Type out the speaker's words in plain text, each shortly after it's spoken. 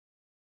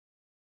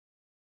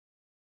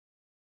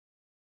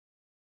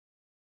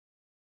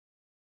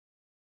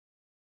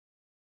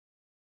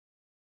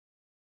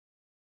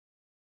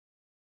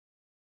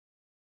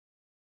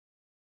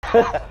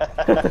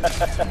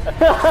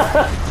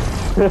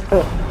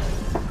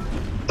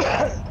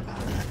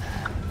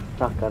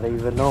Not gonna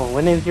even know.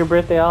 When is your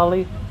birthday,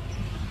 Ollie?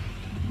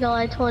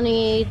 July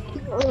 29th.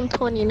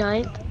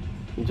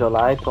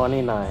 July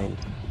 29th.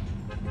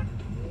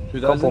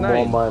 Couple more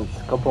 2009.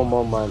 months. Couple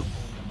more months.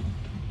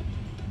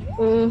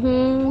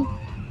 Mm-hmm.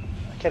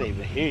 I can't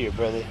even hear you,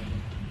 brother.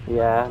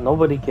 Yeah,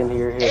 nobody can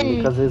hear him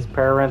because his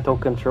parental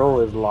control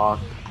is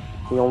locked.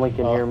 He only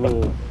can hear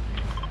me.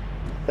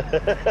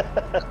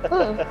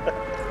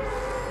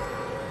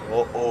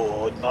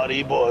 Oh,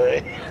 naughty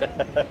boy.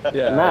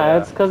 Yeah. Nah,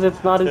 it's because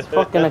it's not his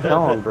fucking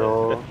account,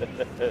 bro.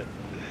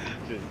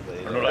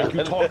 I don't like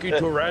you talking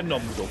to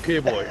randoms, okay,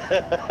 boy?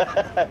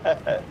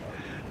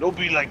 Don't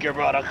be like your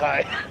brother,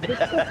 Kai.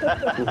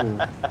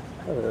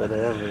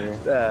 Whatever.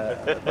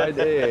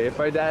 If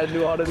my dad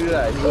knew how to do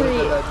that, he would have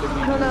said that to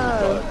me. Hold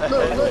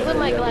on. Look at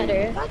my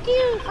glider. Fuck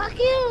you.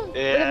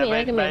 Yeah,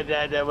 Look at me. my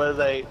dad was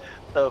like,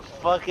 the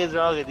fuck is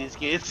wrong with these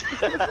kids?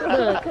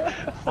 Look.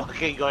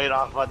 Fucking going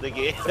off on the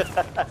game.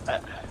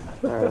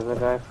 There's a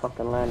guy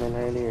fucking landing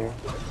right here.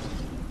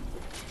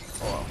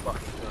 Oh,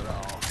 fucking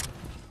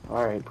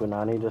Alright,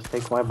 Punani, just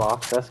take my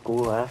box. That's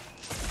cool, huh?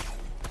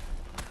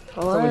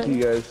 Coming to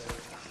you guys.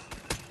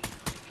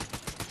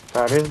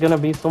 Bro, there's gonna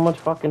be so much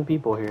fucking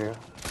people here.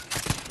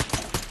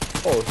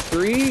 Oh,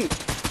 3?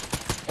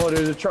 Oh,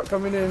 there's a truck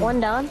coming in. One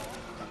down.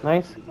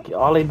 Nice.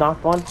 Ollie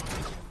knocked one.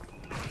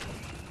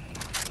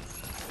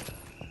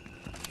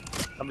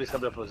 Somebody's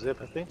coming up for zip,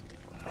 I think.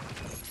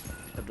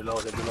 They're below.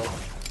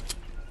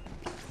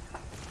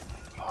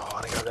 Oh,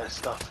 I got that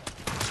stuff.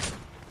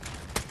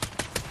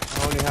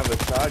 I only have a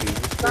shotty.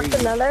 It's crazy.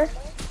 Knocked another.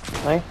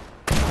 Nice.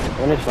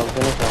 Finish him.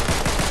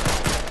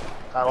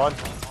 Got one.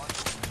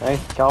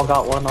 Nice. Cal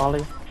got one,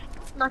 Ollie.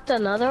 Knocked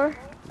another.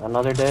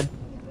 Another dead.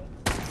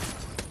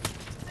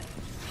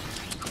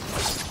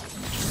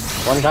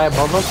 One guy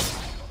above us.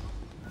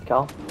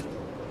 Cal.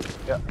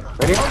 Yeah.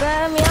 Ready? Oh,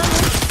 got me.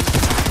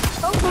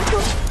 Oh.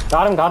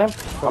 Got him.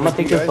 I'm gonna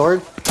take his guys.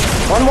 sword.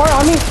 One more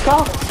on me,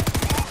 Cal.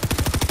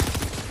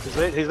 He's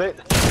late. He's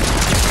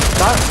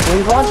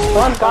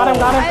one. Got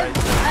him. I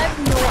have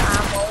no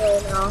ammo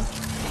right now.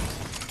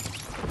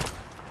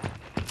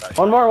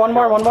 One more.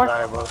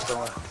 Alright, bro,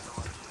 somewhere.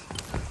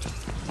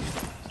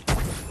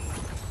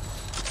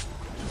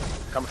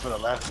 Coming from the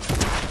left.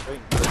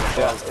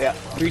 Yeah.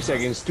 3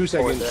 seconds. 2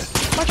 seconds.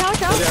 Watch out.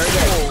 Right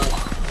there.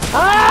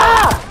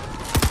 Ah!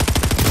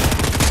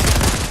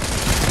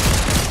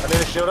 I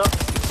need a shield up.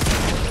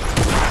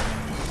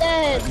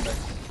 Dead.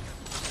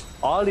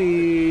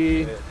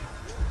 Ollie.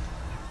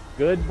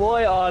 Good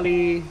boy,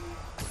 Ollie.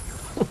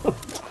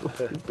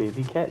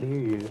 Baby can't hear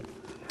you.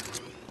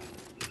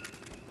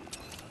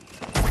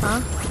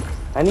 Huh?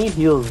 I need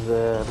heals,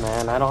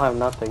 man. I don't have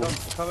nothing.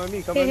 Come on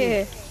me.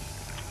 Here.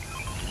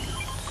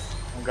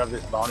 I'm gonna grab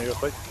this bounty real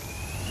quick.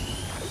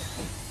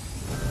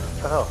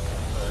 What the hell?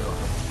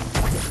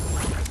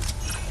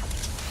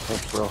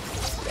 Thanks, bro.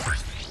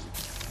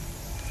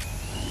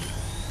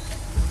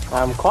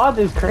 Quad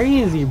is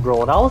crazy,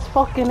 bro. That was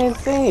fucking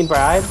insane, bro.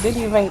 I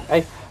didn't even...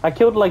 I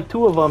killed like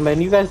 2 of them,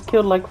 and you guys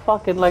killed like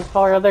fucking like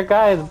 4 other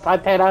guys.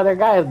 10 other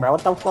guys, bro.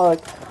 What the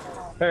fuck?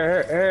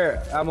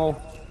 Here. Ammo.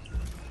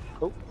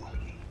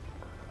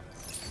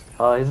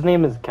 His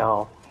name is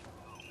Cal.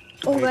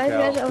 Oh,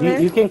 guys, over there.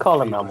 You can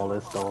call him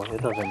Amolis, though.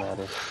 It doesn't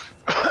matter.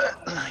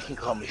 You can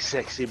call me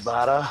sexy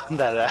bada.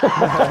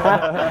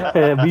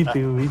 Me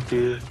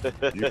too.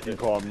 You can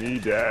call me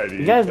daddy.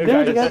 You guys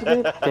good?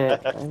 Yeah,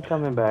 I'm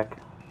coming back.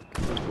 I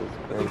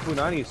think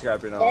Punani's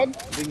scrapping out. Dead? I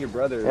think your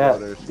brother is Yeah, out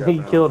there he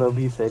scrapping killed him.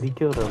 He said he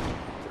killed him.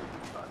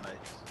 Oh,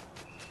 nice.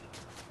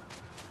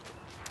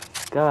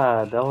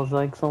 God, that was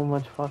like so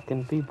much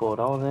fucking people.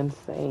 That was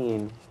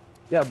insane.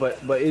 Yeah,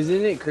 but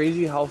isn't it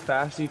crazy how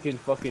fast you can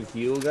fucking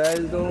heal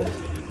guys though?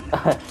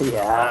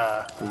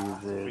 Yeah.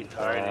 Jesus.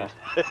 Retarded.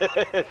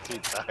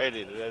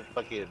 Retarded. That's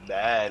fucking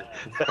bad.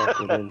 It's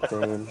fucking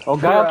insane. Oh,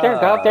 guy up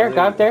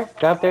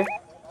there.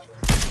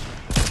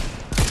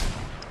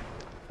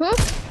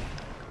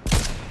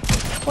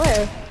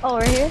 Where? Oh,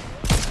 right here.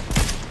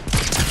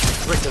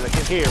 Because I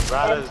can hear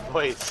brother's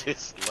voice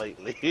just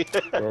slightly.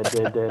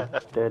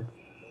 Dead.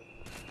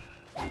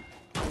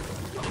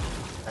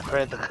 My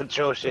parental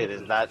control shit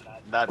is not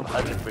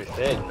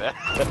 100%, man.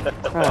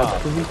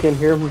 Because you can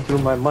hear me through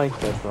my mic,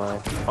 that's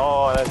why.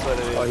 Oh, that's what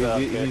it is. Oh,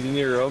 he's in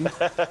your room?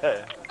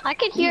 I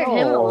could hear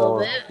him a little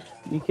bit.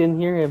 You can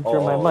hear him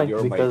through my mic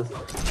your because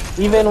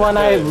even when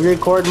I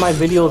record my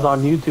videos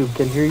on YouTube,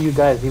 can hear you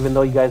guys even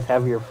though you guys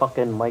have your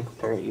fucking mic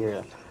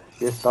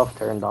your stuff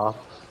turned off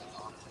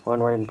when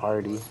we're in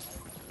party.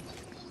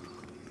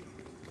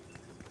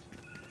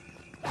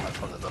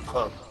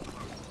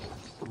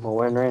 But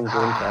when we're in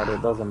game chat,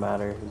 it doesn't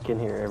matter. You can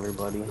hear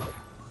everybody.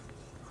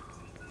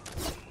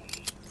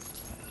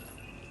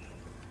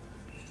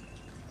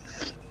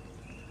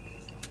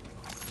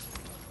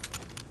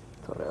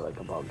 That's what I like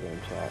about game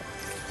chat.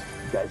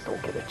 You guys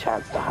don't get a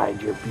chance to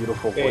hide your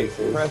beautiful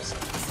voices.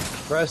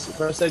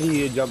 Press said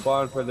he jump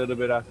on for a little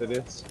bit after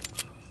this.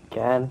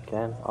 Can.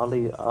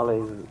 Ollie's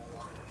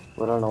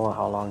We don't know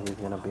how long he's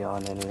gonna be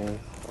on anyway.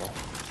 So.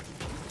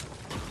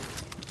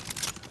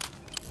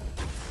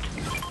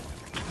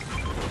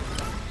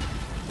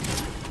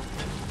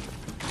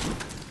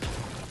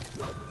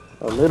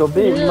 A little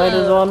bit, you might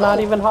as well not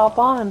even hop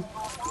on.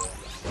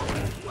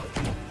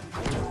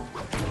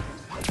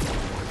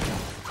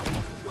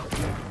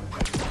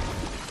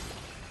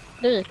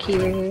 There's a key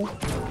right here.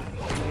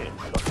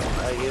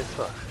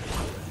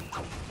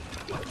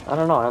 I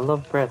don't know, I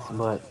love Brits,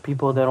 but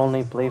people that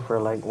only play for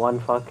like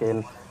one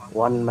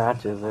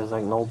matches, there's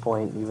like no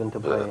point even to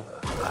play.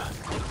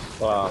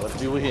 Wow, what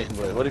if you win,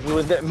 bro? What if you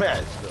win that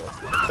match, though?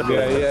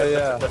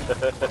 Yeah.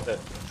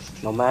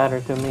 No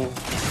matter to me.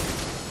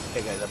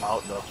 Hey guys, I'm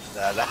out though.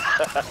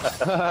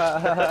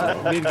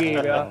 Nah. Mid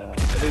game, yeah.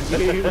 Mid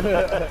game.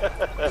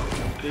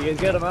 You guys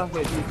get him out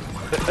here,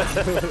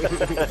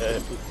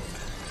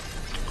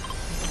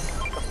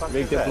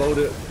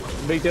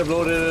 Make them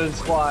load it in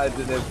squads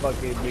and then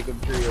fucking make them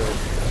trios.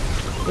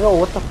 Yo,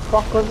 what the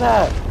fuck was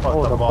that?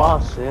 Oh, the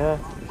boss, yeah.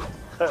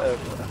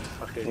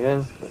 Okay.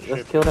 Yes,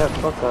 let's kill that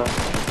fucker.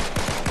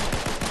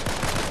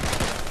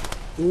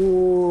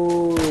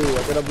 Ooh,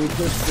 I got a blue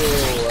pistol.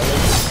 I like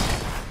it.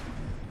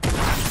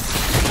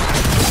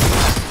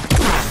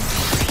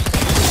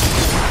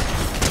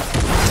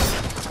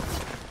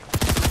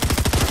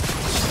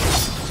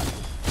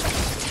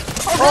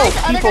 Oh,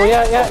 people,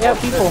 yeah,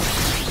 people.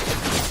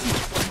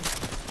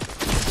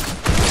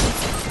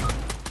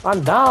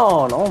 I'm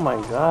down. Oh my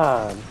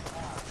god.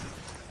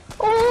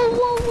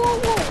 Whoa.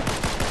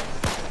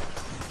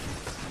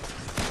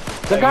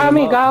 The guy on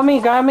me,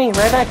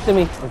 right next to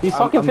me. He's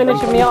fucking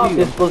finishing me off,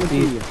 this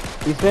pussy.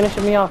 He's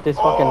finishing me off, this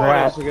fucking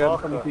rat.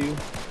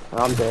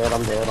 I'm dead.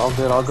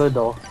 All good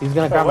though. He's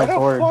gonna grab my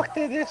sword. Where the fuck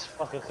did this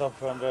fucker come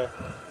from, bro? I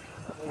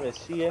don't even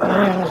see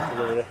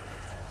any.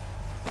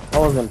 I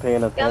wasn't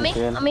paying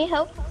attention. Let me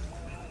help.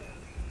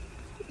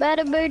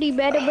 Bada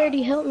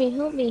birdie, help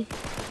me.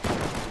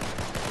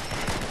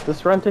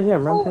 Just run to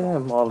him,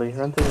 Ollie,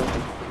 run to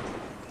him.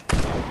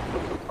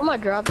 I'm gonna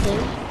drop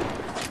this.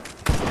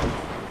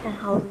 And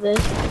how's this?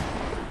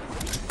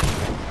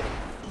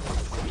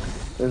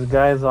 There's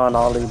guys on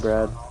Ollie,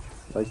 Brad.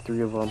 Like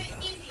 3 of them.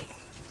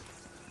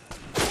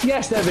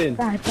 Yes, Evan!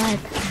 Bad,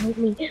 help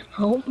me. There's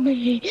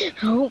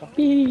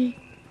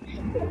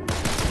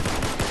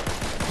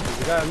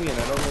a guy on me and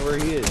I don't know where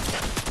he is.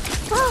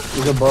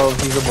 He's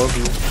above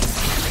you.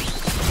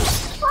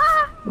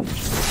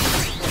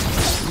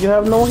 You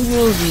have no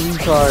heals, you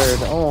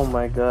retard. Oh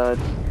my god.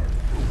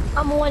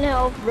 I'm 1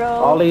 health, bro.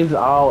 Ollie's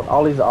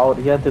out.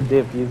 He had to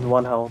dip. He's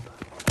 1 health.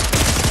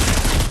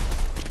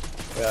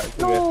 Yeah,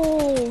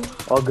 No.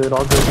 All good.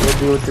 We'll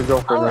do with your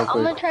girlfriend real I'm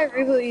gonna quick. try to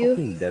reboot you.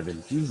 Fucking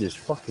Devin, Jesus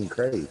fucking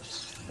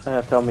Christ.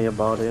 Tell me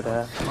about it,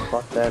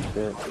 Fuck that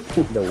shit.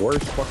 The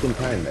worst fucking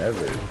time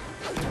ever.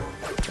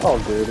 All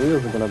good. We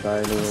wasn't gonna die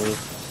anyway.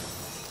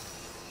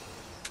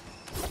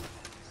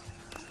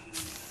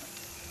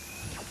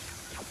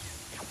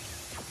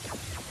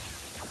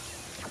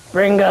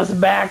 Bring us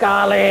back,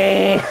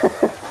 Ollie!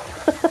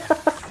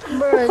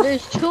 Bro,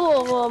 there's 2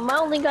 of them. I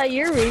only got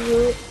your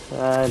reboot.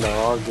 I know,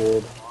 all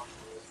good.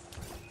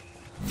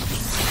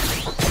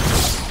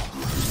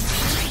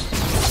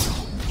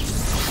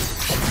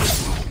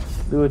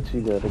 Do what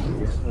you gotta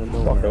do.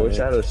 Fuck, I wish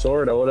I had a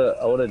sword. I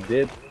would've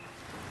dipped.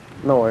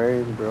 No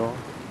worries, bro.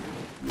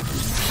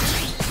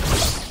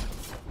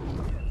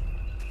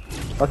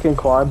 Fucking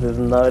quads is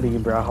nutty,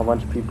 bro. How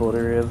much people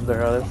there is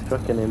there? That's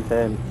fucking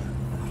intense.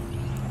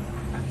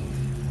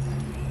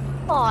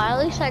 Oh, at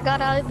least I got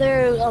out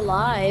there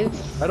alive.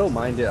 I don't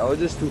mind it. I was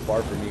just too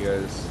far from you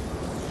guys.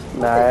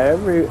 Nah,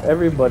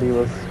 everybody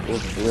was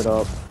split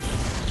up.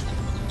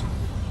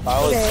 I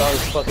was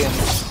fucking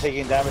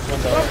taking damage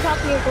from the. Go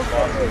copy and go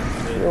forward.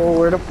 Yo,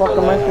 where the fuck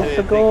am I supposed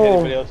to go?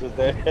 Anybody else was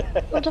there.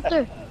 What's up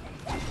there?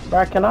 Bro,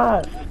 I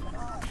cannot.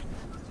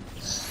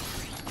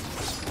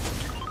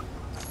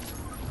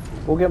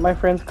 We'll get my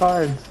friend's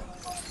cards.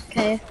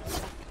 Okay.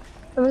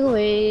 Let me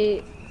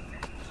wait.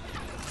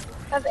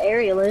 I have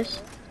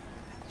aerialist.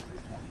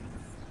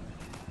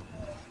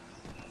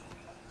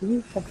 Are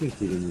you fucking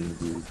kidding me,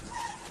 dude?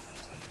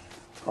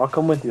 I'll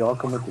come with you.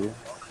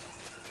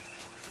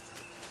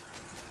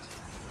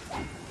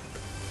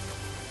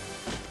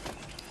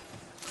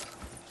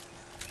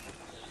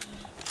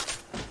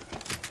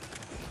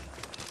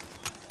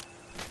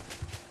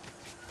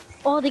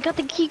 Oh, they got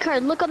the key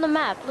card. Look on the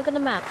map. You can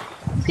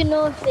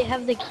know if they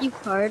have the key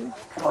card.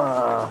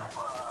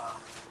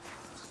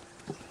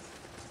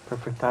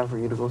 Perfect time for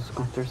you to go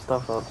scoop their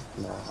stuff up.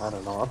 Nah, I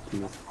don't know. Up to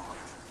you.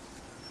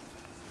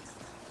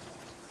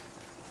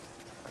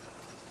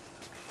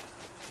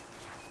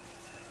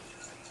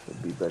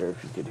 It'd be better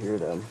if you could hear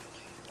them.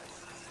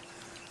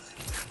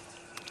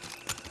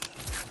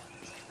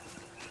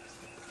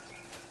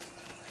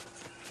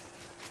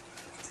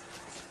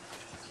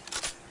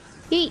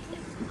 Eat.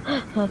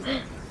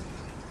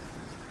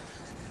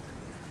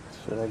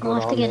 Should I go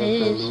down there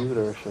to loot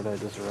or should I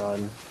just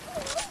run?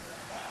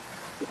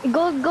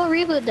 Go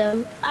reboot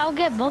them. I'll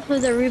get both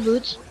of their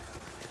reboots.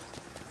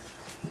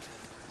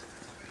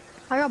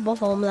 I got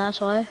both of them, that's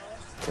why.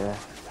 Yeah.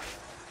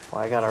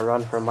 Well, I gotta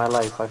run for my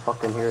life. I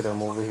fucking hear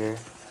them over here.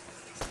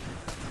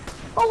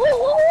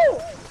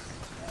 Oh!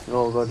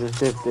 Go, just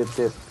dip.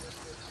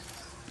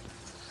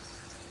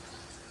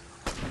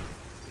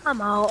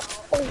 I'm out.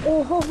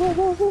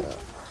 Oh.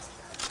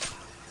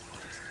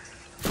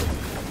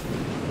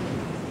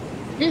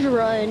 Just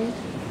run.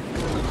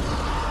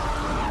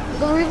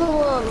 Go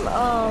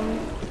reboot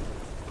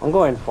I'm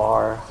going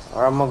far.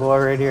 Or I'm gonna go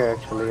right here,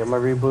 actually. I'm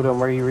gonna reboot him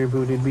where you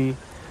rebooted me.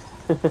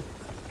 right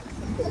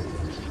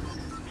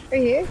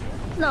here?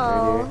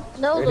 No, Right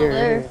that was here. over Right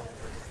there. here.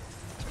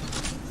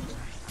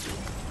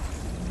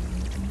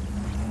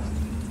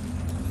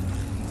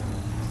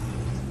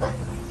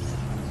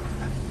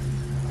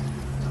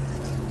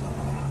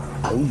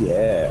 Oh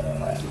yeah.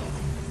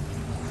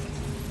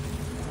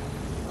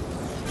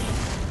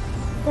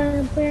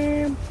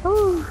 Bam.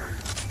 Ooh.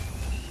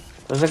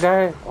 There's a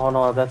guy. Oh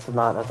no, that's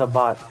not. That's a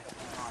bot.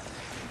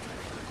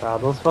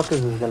 Those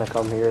fuckers is gonna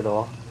come here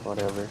though.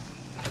 Whatever.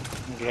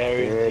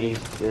 Guaranteed.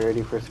 Get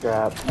ready for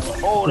scrap.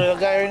 Oh, there's a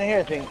guy in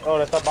here. Thing. Oh,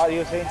 that's the body you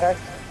were saying, Ty?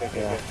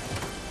 Okay. Yeah.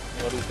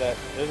 What is that?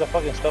 There's a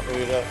fucking stuff over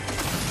here though.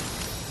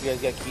 You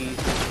guys got keys.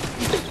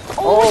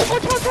 Oh!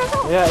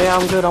 Yeah,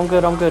 I'm good.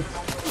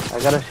 I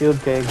got a shield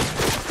keg.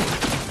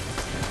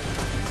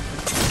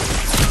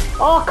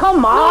 Oh,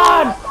 come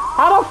on!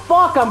 How the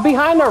fuck? I'm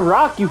behind a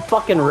rock, you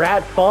fucking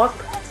rat fuck!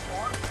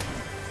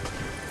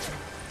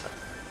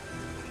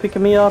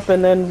 Picking me up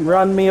and then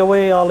run me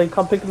away, Ollie.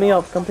 Come pick me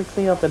up, and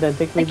then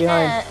take me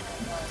behind.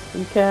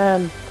 You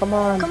can. Come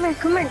on. Come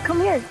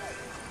here.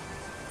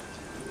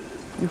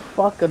 You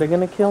fucker, they're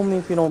gonna kill me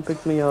if you don't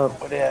pick me up.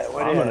 Where they at?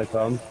 I'm gonna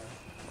come.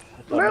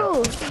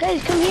 Bro,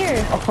 guys, come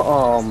here.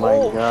 Oh my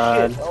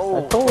god. Shit. Oh,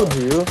 I told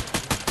you.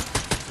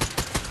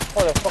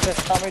 Oh, the fucking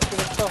Tommy to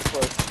the stuff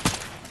was.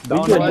 We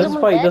good,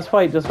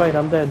 just fight,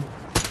 I'm dead.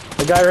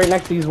 The guy right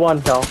next to you's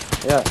one, Cal.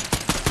 Yeah.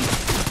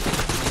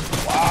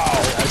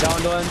 Wow, I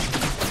downed one.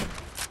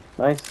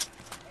 Nice.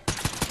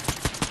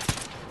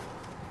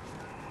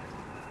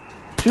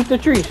 Shoot the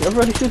tree,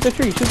 everybody shoot the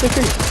tree.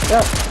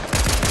 Yeah.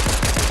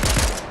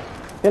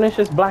 Finish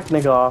this black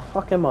nigga off,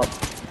 fuck him up.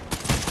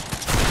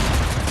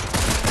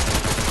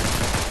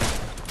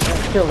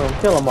 Kill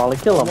him, Ollie,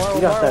 kill him.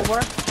 You got that.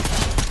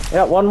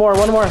 Yeah, one more.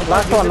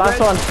 Last one.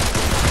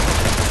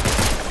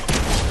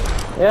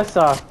 Yes,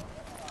 one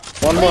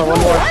more.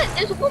 What?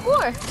 There's one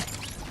more.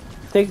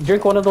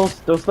 Drink one of those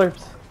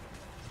slurps.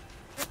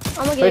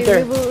 I'm gonna Right get a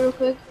there. reboot real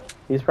quick.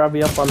 He's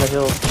probably up on the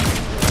hill.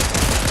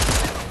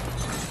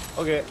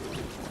 Okay.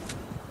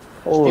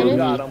 Holy.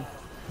 Got him.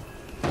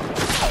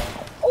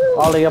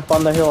 Ollie up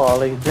on the hill,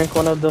 Ollie. Drink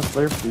one of the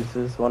slurp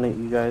juices, one of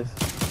you guys.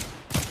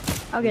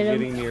 I'll get him.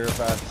 Getting near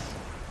fast.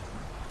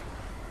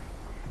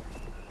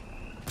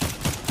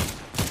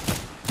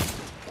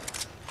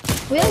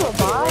 We have a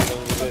bot.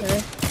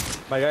 Okay.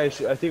 I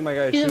think my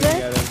guy's He's shooting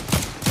there? at him.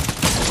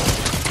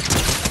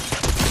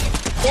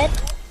 Dead?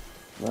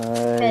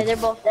 Nice. Okay, they're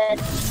both dead.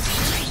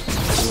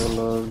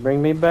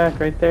 Bring me back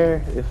right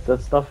there if the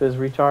stuff is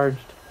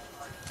recharged.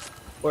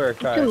 Where,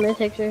 Kai? Two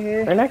mythics are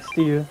here. Right next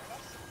to you.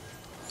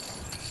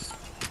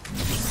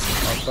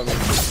 I'm coming.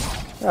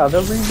 Yeah,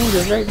 the reboot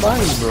is right by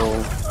you,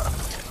 bro.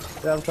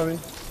 Yeah, I'm coming.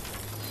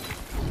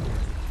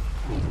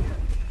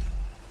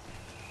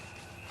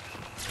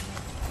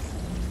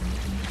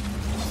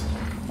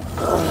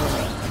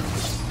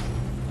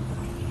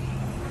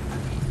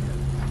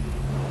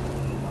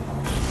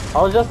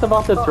 I was just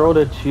about to throw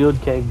the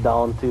shield keg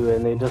down too,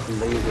 and they just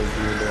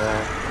lasered me,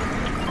 bro.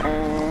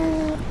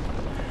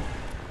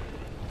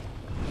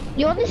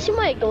 You want to see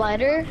my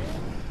glider?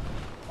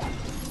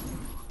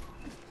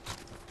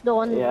 The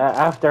one. Yeah,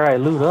 after I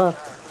loot up.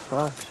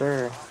 Fuck,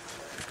 sure.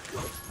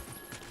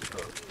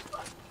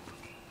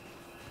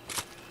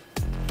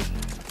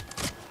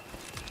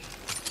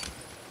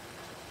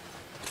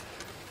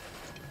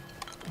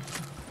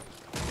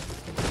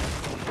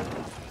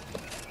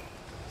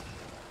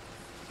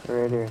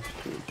 Right here.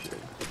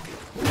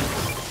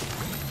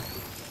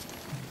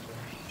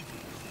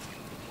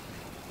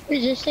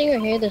 Is this thing right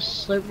here the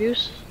slurp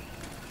juice?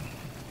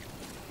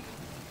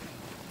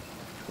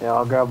 Yeah,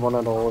 I'll grab one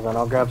of those, and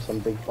I'll grab some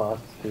big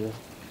pots too.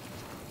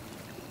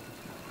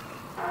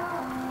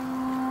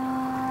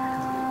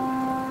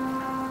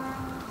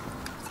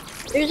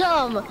 There's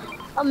a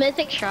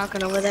mythic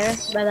shotgun over there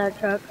by that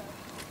truck.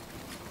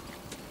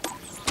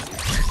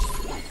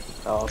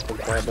 I'll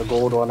take that, the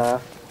gold one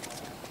out.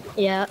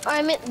 Yeah,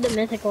 I meant the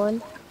mythic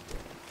one.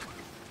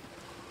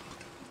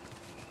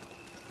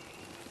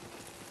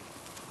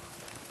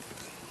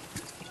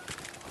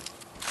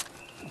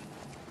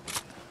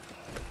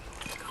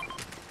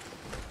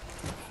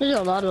 There's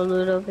a lot of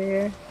loot over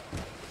here.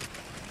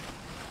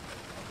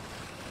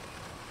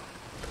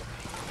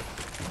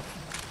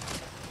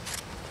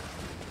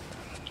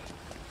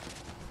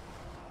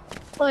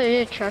 Oh,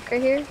 there's a truck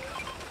right here.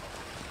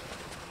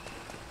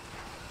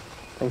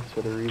 Thanks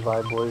for the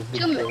revive, boys.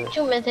 Big shit.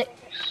 Two mythics.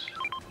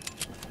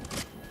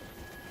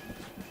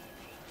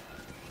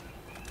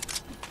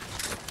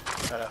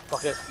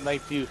 Fucking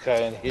sniped you,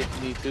 and hit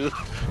me too.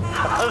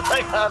 I was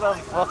like, how the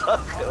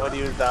fuck? When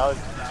he was down,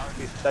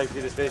 he sniped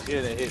me the fish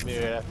in and hit me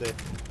right after.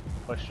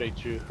 Went straight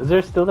through. Is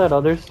there still that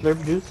other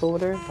slurp juice over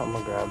there? I'm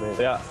gonna grab it.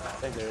 Yeah. I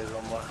think there is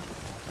one more.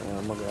 Yeah,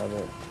 I'm gonna grab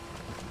it.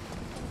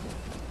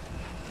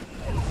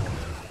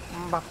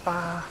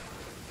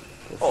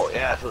 Oh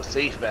yeah, I feel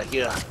safe back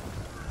here.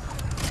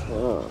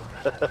 Oh.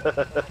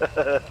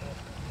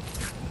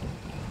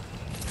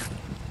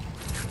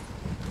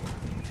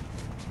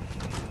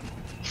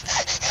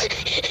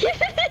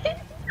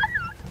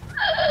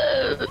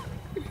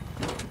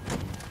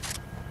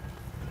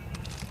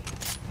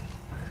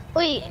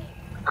 Wait,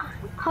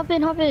 hop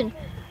in.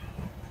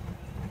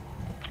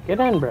 Get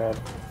in, Brad.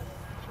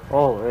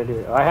 Oh,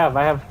 ready. I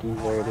have keys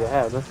already.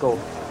 Let's go.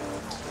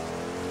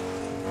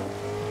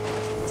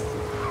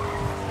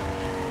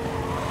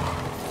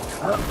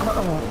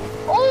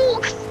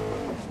 Oh!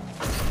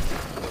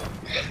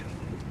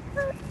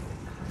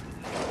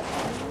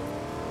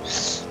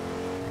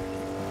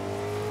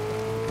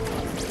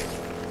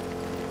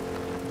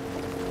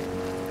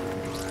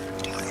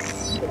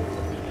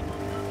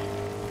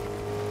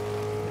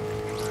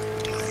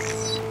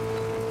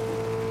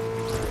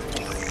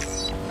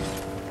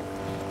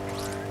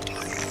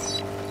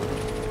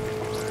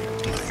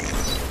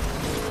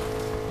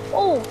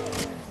 Oh!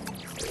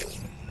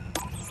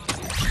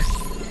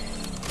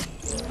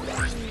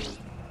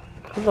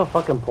 There's a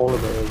fucking polar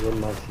bear in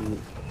my seat.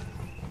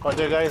 Are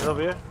there guys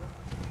over here?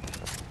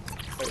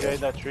 Right there in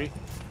that tree.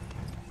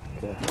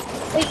 Okay.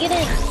 Wait, get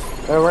in.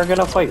 Hey, we're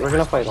gonna fight,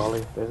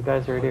 Ollie. There's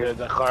guys right They're here. in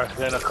the car.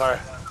 They're in the car.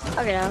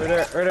 Okay, now. Right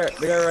there.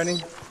 The guy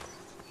running.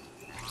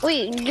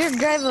 Wait, your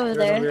drive over Over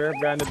there. here,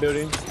 behind the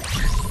building.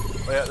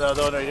 Oh yeah, the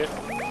other one right here.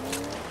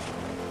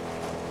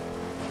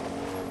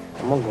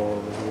 I'm gonna go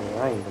over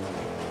here. I ain't gonna.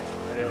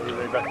 Right here, he's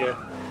right back here.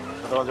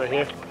 The other one's right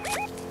here.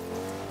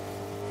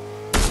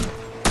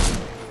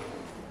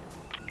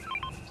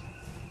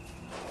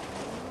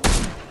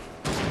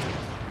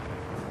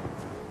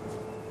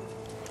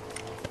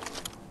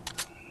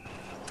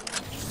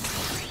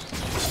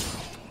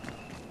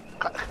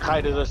 Kai,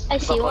 there's I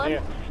see one.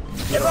 here.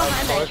 They're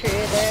behind that tree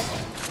right there.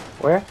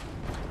 Where?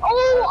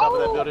 Oh, Top of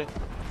that oh! building.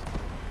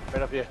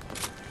 Right up here.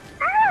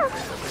 Ah!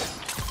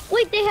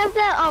 Wait, they have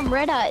that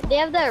red eye. They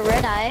have that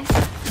red eye.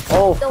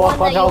 Oh, The fuck, one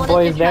watch that you out, wanted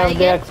boys. to They try have to the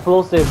get?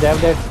 explosive. They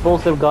have the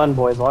explosive gun,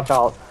 boys. Watch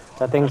out.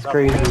 That thing's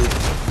crazy. Yeah,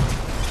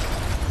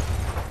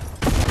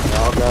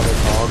 I'll grab it.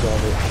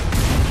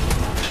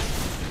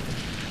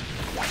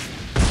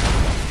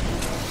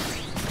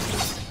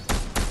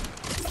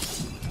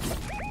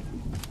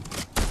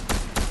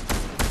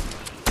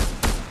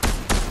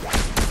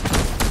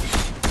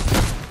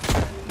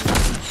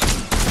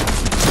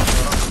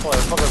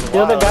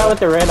 Kill the guy with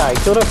the red eye.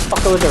 Kill the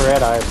fucker with the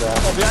red eye, bro.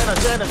 Oh, behind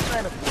us.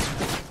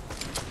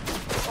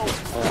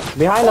 Yeah.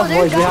 Behind us,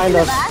 there's boys. guys Behind in the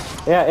us.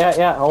 back?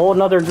 Yeah. A whole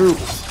another group.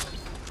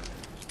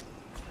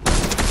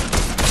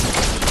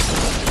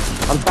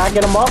 I'm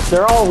tagging them up.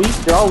 They're all weak.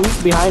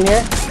 Behind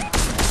here.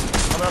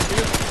 Coming up to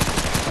you.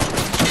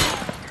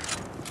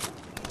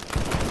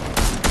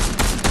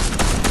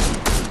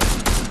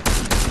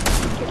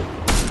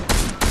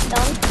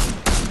 Down.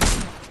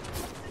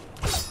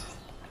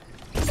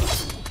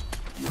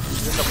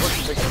 He's in the bush.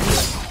 Take him.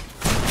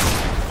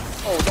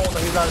 Oh, no,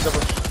 he's not in the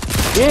bush.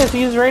 Yes,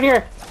 he's right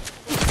here.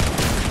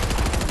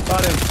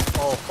 Got him.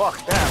 Oh,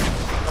 fuck, damn.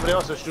 Somebody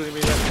else is shooting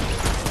me there.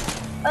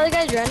 Other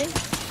guy's running.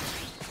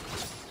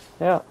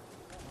 Yeah.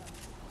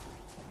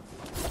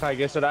 I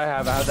guess what I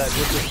have that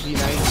just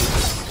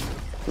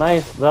P90.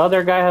 Nice. The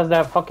other guy has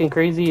that fucking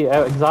crazy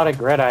exotic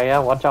red eye. Yeah,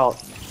 watch out.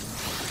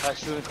 I'm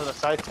shooting from the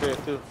side there,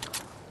 too.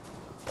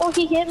 Oh,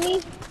 he hit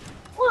me.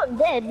 Oh, I'm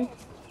dead.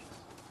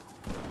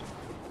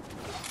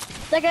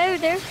 That guy over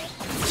there.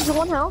 He's a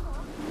one health.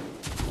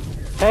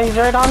 Hey, he's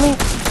right on me.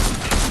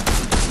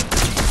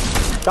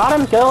 Got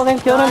him. Killed him.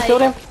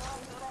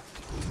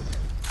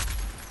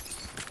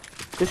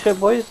 Good shit,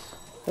 boys.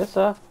 Yes,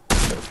 sir.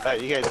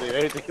 Alright, you guys do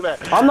everything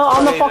that. On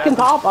the fucking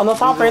top. On the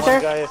top right there.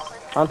 Guy.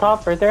 On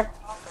top right there.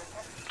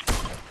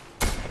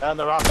 Down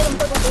the rock.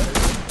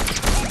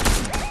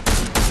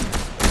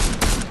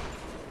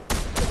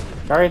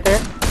 Guy right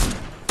there.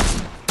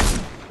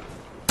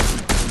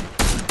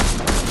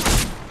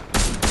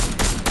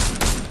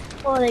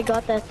 Oh, they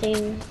got that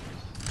thing.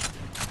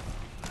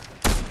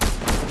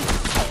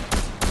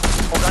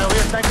 Oh, guy over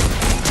here, sniping.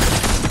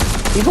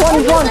 He's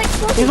one.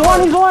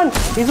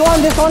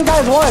 This one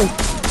guy's one.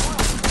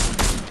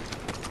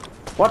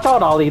 Watch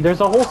out, Ollie. There's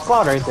a whole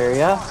squad right there,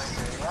 yeah? I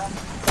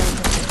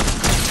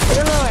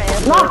don't know where I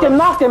am. Knocked him.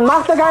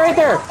 Knock the guy right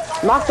there.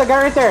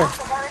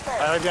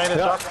 Right behind the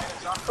shop.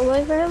 I'm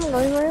going for him.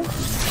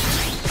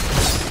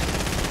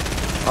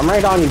 I'm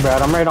right on you,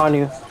 Brad. I'm right on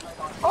you.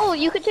 Oh,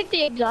 you could take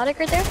the exotic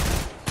right there.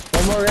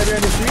 One more right there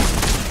in the street.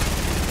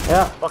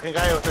 Yeah. Fucking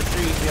guy with the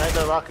tree behind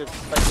the rock is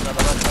sniping on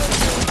the left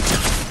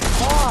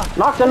side.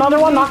 Knocked another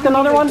one. Like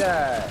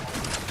that.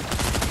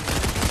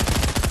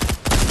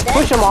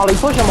 Push him, Ollie.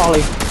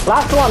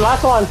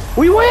 Last one.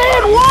 We win!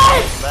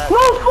 What?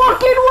 No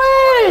fucking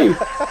way!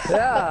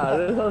 Yeah,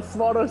 there's a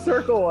smaller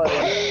circle one.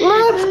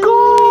 Let's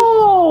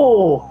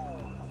go!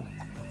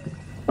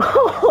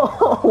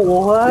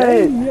 What?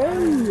 Yay.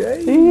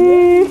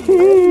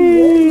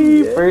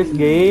 First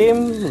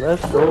game?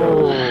 Let's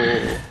go. I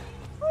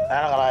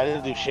don't know, I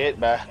didn't do shit,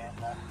 man.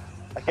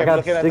 I I kept got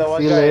looking at the 6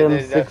 one guy and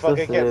limbs, that 6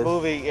 fucking kept assists.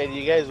 moving and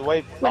you guys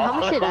wiped Wait, how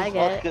much did I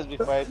get?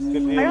 I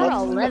I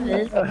got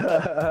 11.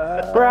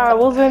 Bro, I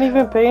wasn't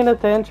even paying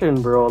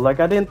attention, bro.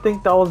 Like, I didn't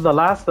think that was the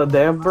last of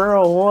them,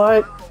 bro.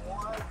 What?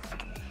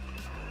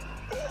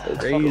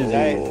 Crazy.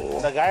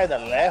 The guy on the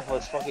left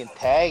was fucking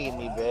tagging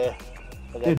me, man.